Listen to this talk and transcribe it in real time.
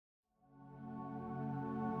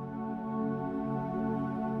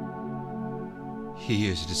He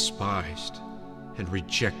is despised and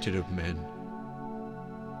rejected of men,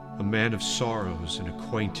 a man of sorrows and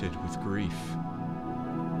acquainted with grief.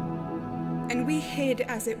 And we hid,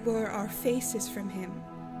 as it were, our faces from him.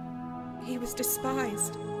 He was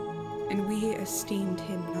despised, and we esteemed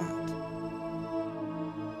him not.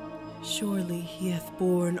 Surely he hath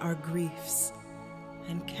borne our griefs,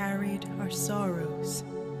 and carried our sorrows.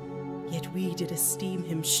 Yet we did esteem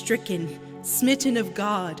him stricken, smitten of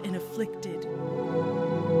God, and afflicted.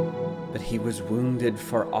 But he was wounded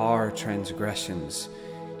for our transgressions.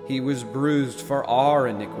 He was bruised for our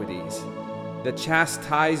iniquities. The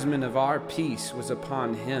chastisement of our peace was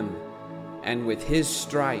upon him, and with his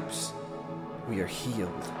stripes we are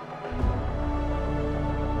healed.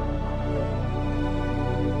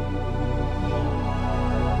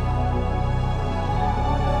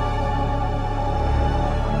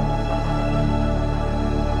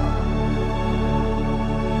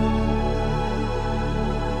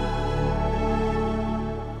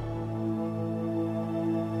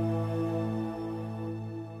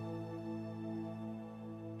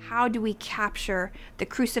 How do we capture the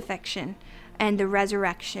crucifixion and the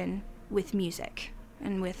resurrection with music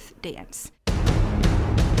and with dance?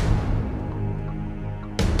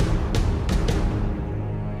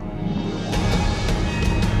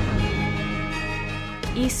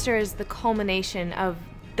 Easter is the culmination of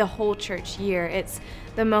the whole church year. It's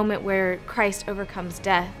the moment where Christ overcomes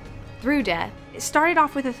death through death. It started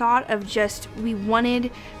off with a thought of just we wanted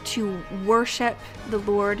to worship the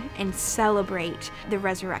Lord and celebrate the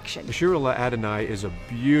resurrection. Ashira Adonai is a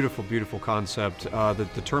beautiful, beautiful concept.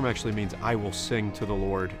 The term actually means I will sing to the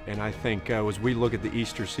Lord. And I think as we look at the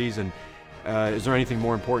Easter season, is there anything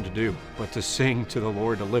more important to do but to sing to the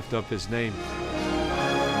Lord, to lift up his name?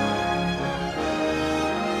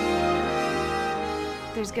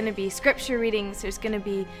 There's going to be scripture readings, there's going to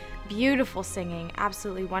be beautiful singing,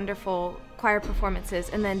 absolutely wonderful choir performances,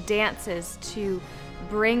 and then dances to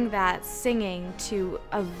bring that singing to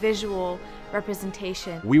a visual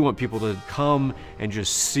representation. We want people to come and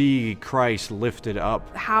just see Christ lifted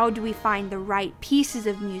up. How do we find the right pieces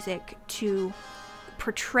of music to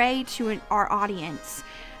portray to our audience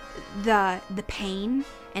the pain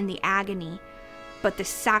and the agony, but the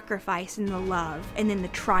sacrifice and the love, and then the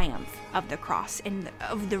triumph of the cross and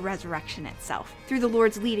of the resurrection itself? Through the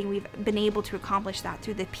Lord's leading, we've been able to accomplish that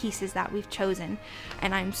through the pieces that we've chosen,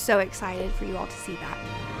 and I'm so excited for you all to see that.